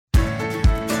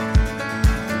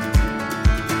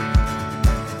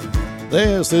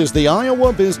This is the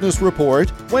Iowa Business Report,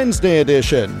 Wednesday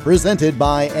edition, presented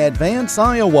by Advance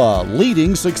Iowa,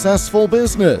 leading successful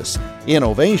business,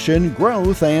 innovation,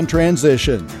 growth, and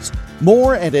transitions.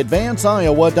 More at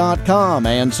advanceiowa.com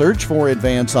and search for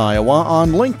Advance Iowa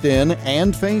on LinkedIn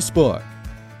and Facebook.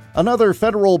 Another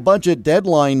federal budget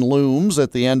deadline looms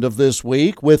at the end of this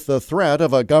week with the threat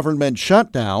of a government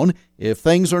shutdown if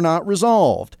things are not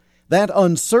resolved. That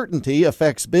uncertainty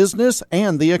affects business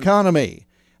and the economy.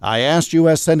 I asked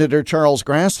U.S. Senator Charles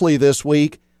Grassley this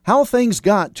week how things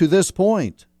got to this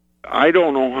point. I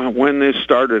don't know when this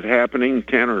started happening,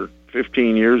 10 or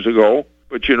 15 years ago,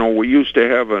 but we used to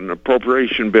have an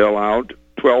appropriation bill out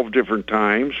 12 different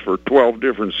times for 12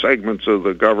 different segments of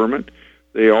the government.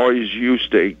 They always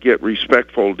used to get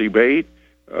respectful debate,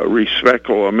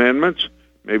 respectful amendments,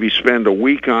 maybe spend a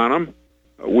week on them.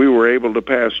 We were able to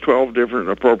pass 12 different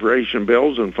appropriation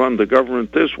bills and fund the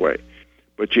government this way.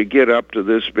 But you get up to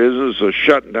this business of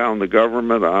shutting down the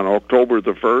government on October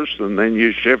the 1st, and then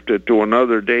you shift it to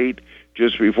another date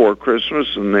just before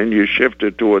Christmas, and then you shift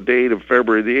it to a date of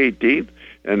February the 18th,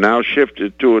 and now shift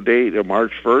it to a date of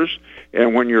March 1st.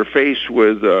 And when you're faced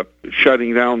with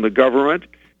shutting down the government,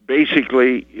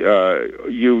 basically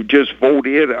you just vote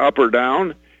it up or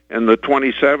down, and the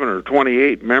 27 or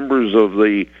 28 members of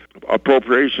the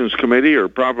Appropriations Committee are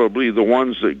probably the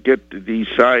ones that get to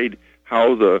decide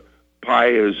how the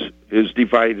pie is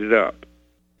divided up,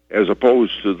 as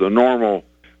opposed to the normal.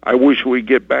 I wish we'd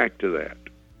get back to that.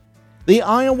 The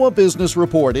Iowa Business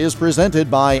Report is presented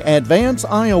by Advance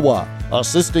Iowa,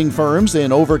 assisting firms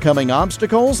in overcoming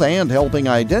obstacles and helping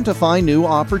identify new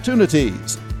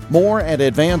opportunities. More at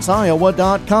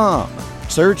advanceiowa.com.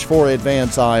 Search for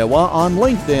Advance Iowa on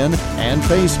LinkedIn and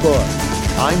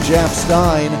Facebook. I'm Jeff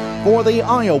Stein for the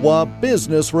Iowa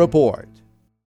Business Report.